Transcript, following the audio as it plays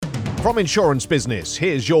From Insurance Business,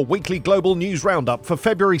 here's your weekly global news roundup for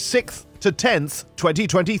February 6th to 10th,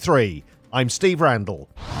 2023. I'm Steve Randall.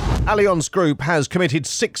 Allianz Group has committed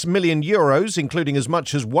 €6 million, including as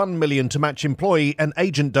much as $1 million to match employee and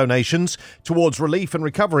agent donations, towards relief and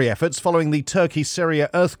recovery efforts following the Turkey-Syria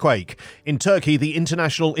earthquake. In Turkey, the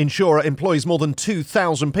international insurer employs more than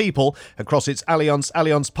 2,000 people across its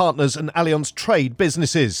Allianz Partners and Allianz Trade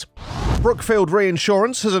businesses. Brookfield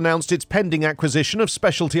Reinsurance has announced its pending acquisition of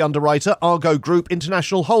specialty underwriter Argo Group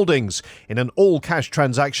International Holdings in an all-cash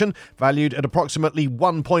transaction valued at approximately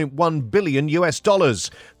 $1.1 billion.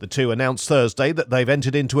 The two announced Thursday that they've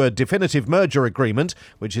entered into a definitive merger agreement,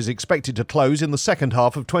 which is expected to close in the second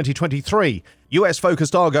half of 2023.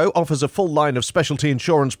 US-focused Argo offers a full line of specialty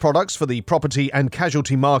insurance products for the property and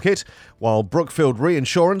casualty market, while Brookfield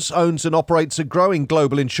Reinsurance owns and operates a growing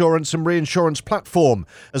global insurance and reinsurance platform.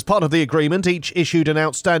 As part of the agreement, each issued and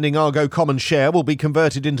outstanding Argo common share will be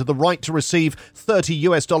converted into the right to receive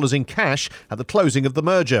 $30 in cash at the closing of the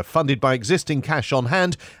merger, funded by existing cash on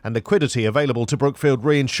hand and liquidity available to Brookfield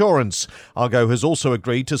Reinsurance. Argo has also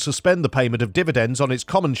agreed to suspend the payment of dividends on its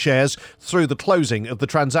common shares through the closing of the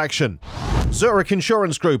transaction. Zurich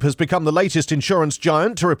Insurance Group has become the latest insurance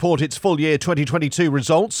giant to report its full year 2022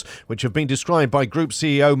 results, which have been described by Group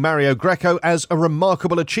CEO Mario Greco as a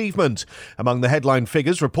remarkable achievement. Among the headline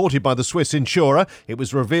figures reported by the Swiss insurer, it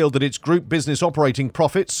was revealed that its group business operating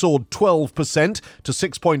profit soared 12% to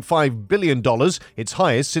 $6.5 billion, its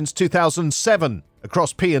highest since 2007.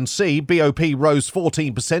 Across P&C, BOP rose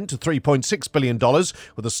 14% to $3.6 billion,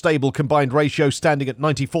 with a stable combined ratio standing at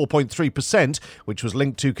 94.3%, which was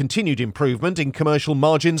linked to continued improvement in commercial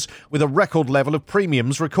margins with a record level of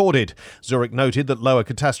premiums recorded. Zurich noted that lower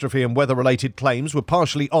catastrophe and weather-related claims were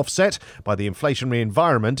partially offset by the inflationary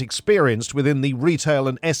environment experienced within the retail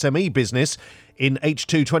and SME business in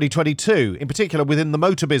H2 2022, in particular within the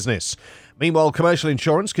motor business. Meanwhile, commercial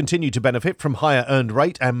insurance continued to benefit from higher earned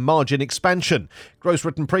rate and margin expansion. Gross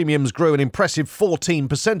written premiums grew an impressive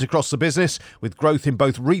 14% across the business, with growth in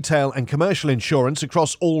both retail and commercial insurance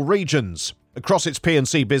across all regions. Across its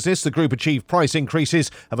P&C business, the group achieved price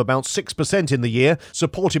increases of about 6% in the year,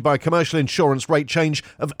 supported by a commercial insurance rate change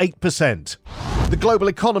of 8%. The global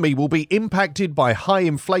economy will be impacted by high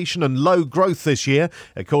inflation and low growth this year,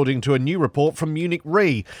 according to a new report from Munich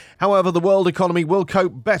Re. However, the world economy will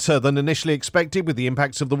cope better than initially expected with the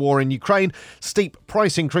impacts of the war in Ukraine, steep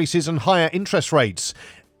price increases and higher interest rates.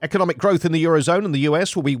 Economic growth in the Eurozone and the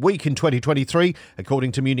US will be weak in 2023,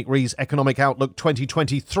 according to Munich Re's Economic Outlook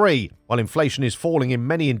 2023. While inflation is falling in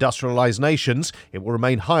many industrialized nations, it will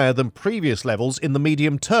remain higher than previous levels in the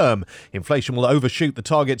medium term. Inflation will overshoot the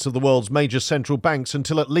targets of the world's major central banks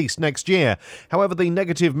until at least next year. However, the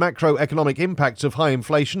negative macroeconomic impacts of high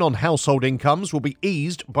inflation on household incomes will be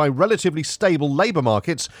eased by relatively stable labour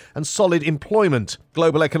markets and solid employment.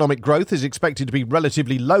 Global economic growth is expected to be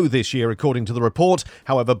relatively low this year, according to the report.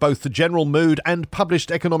 However, both the general mood and published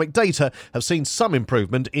economic data have seen some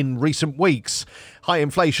improvement in recent weeks. High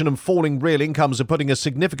inflation and falling real incomes are putting a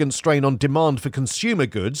significant strain on demand for consumer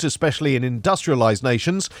goods, especially in industrialised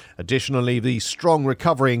nations. Additionally, the strong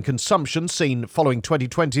recovery in consumption seen following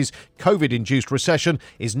 2020's COVID-induced recession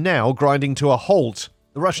is now grinding to a halt.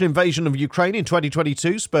 The Russian invasion of Ukraine in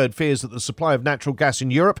 2022 spurred fears that the supply of natural gas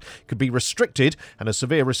in Europe could be restricted and a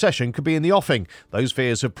severe recession could be in the offing. Those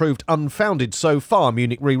fears have proved unfounded so far,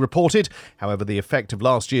 Munich Re reported. However, the effect of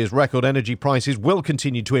last year's record energy prices will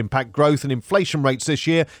continue to impact growth and inflation rates this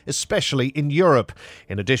year, especially in Europe.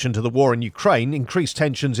 In addition to the war in Ukraine, increased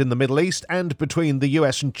tensions in the Middle East and between the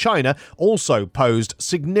US and China also posed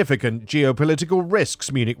significant geopolitical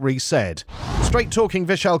risks, Munich Re said. Straight-talking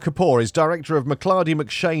Vishal Kapoor is director of McClarty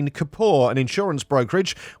McShane Kapoor, an insurance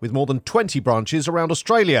brokerage with more than 20 branches around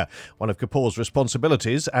Australia. One of Kapoor's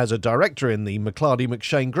responsibilities as a director in the McClarty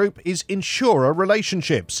McShane Group is insurer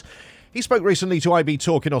relationships. He spoke recently to IB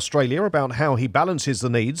Talk in Australia about how he balances the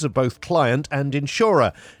needs of both client and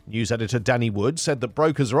insurer. News editor Danny Wood said that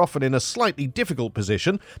brokers are often in a slightly difficult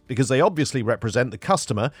position because they obviously represent the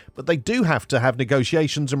customer, but they do have to have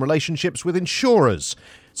negotiations and relationships with insurers.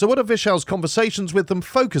 So what are Vishal's conversations with them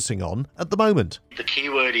focusing on at the moment? The key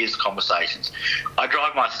word is conversations. I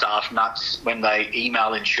drive my staff nuts when they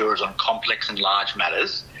email insurers on complex and large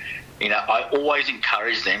matters. I always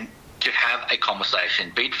encourage them to have a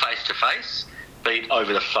conversation, be it face-to-face, be it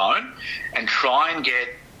over the phone, and try and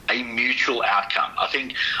get a mutual outcome. I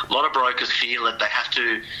think a lot of brokers feel that they have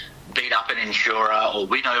to beat up an insurer or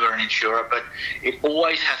win over an insurer, but it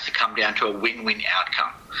always has to come down to a win-win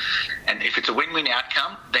outcome. And if it's a win-win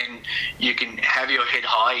outcome, then you can have your head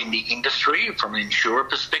high in the industry from an insurer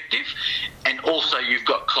perspective, and also you've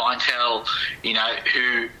got clientele,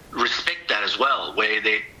 who respect that as well, where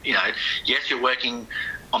they're, yes, you're working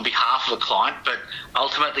on behalf of a client, but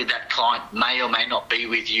ultimately that client may or may not be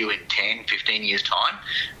with you in 10, 15 years' time.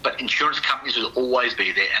 But insurance companies will always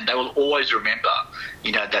be there, and they will always remember,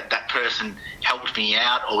 that person helped me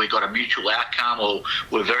out, or we got a mutual outcome, or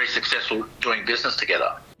we're very successful doing business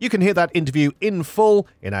together. You can hear that interview in full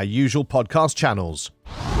in our usual podcast channels.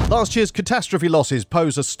 Last year's catastrophe losses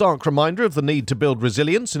pose a stark reminder of the need to build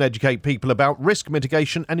resilience and educate people about risk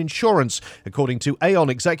mitigation and insurance, according to Aon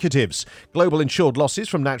executives. Global insured losses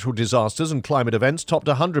from natural disasters and climate events topped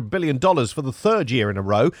 $100 billion for the third year in a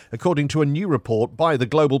row, according to a new report by the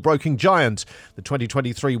global broking giant. The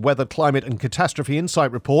 2023 Weather, Climate and Catastrophe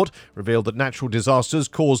Insight Report revealed that natural disasters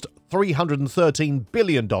caused $313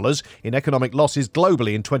 billion in economic losses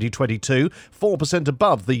globally in 2022, 4%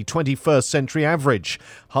 above the 21st century average.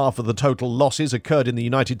 Half of the total losses occurred in the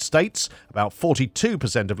United States. About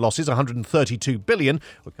 42% of losses, $132 billion,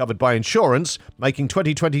 were covered by insurance, making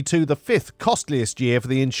 2022 the fifth costliest year for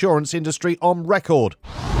the insurance industry on record.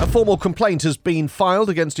 A formal complaint has been filed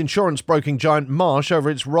against insurance broking giant Marsh over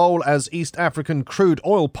its role as East African crude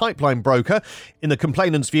oil pipeline broker. In the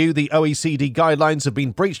complainant's view, the OECD guidelines have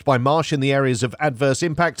been breached by Marsh in the areas of adverse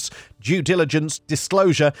impacts, due diligence,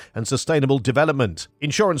 disclosure and sustainable development.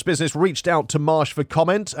 Insurance business reached out to Marsh for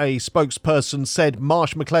comment. A spokesperson said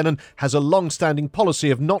Marsh McLennan has a long-standing policy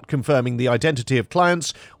of not confirming the identity of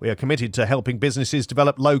clients. We are committed to helping businesses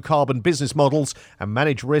develop low-carbon business models and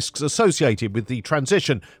manage risks associated with the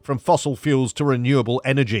transition from fossil fuels to renewable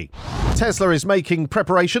energy. Tesla is making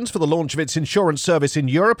preparations for the launch of its insurance service in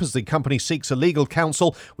Europe as the company seeks a legal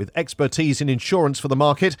counsel with expertise in insurance for the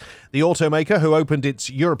market. The automaker, who opened its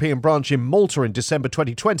European branch in Malta in December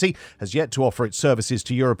 2020, has yet to offer its services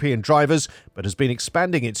to European drivers, but has been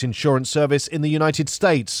expanding its insurance service in the United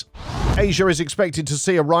States. Asia is expected to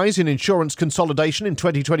see a rise in insurance consolidation in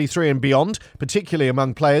 2023 and beyond, particularly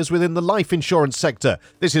among players within the life insurance sector.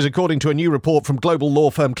 This is according to a new report from global law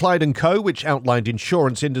firm Clyde & Co., which outlined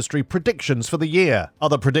insurance industry predictions for the year.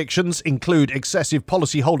 Other predictions include excessive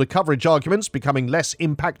policyholder coverage arguments becoming less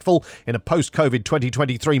impactful in a post-COVID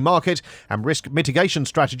 2023 market and risk mitigation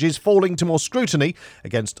strategies falling to more scrutiny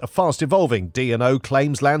against a fast-evolving D&O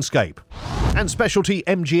claims landscape. And Specialty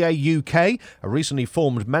MGA UK, a recently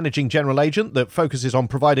formed managing general agent that focuses on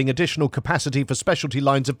providing additional capacity for specialty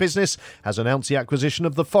lines of business, has announced the acquisition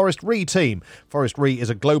of the Forest Re team. Forest Re is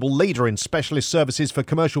a global leader in specialist services for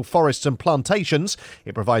commercial forests and plantations.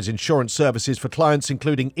 It provides insurance services for clients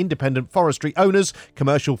including independent forestry owners,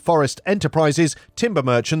 commercial forest enterprises, timber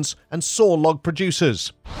merchants and saw log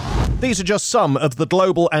producers. These are just some of the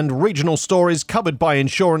global and regional stories covered by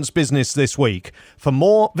Insurance Business this week. For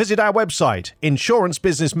more, visit our website,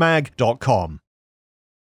 insurancebusinessmag.com.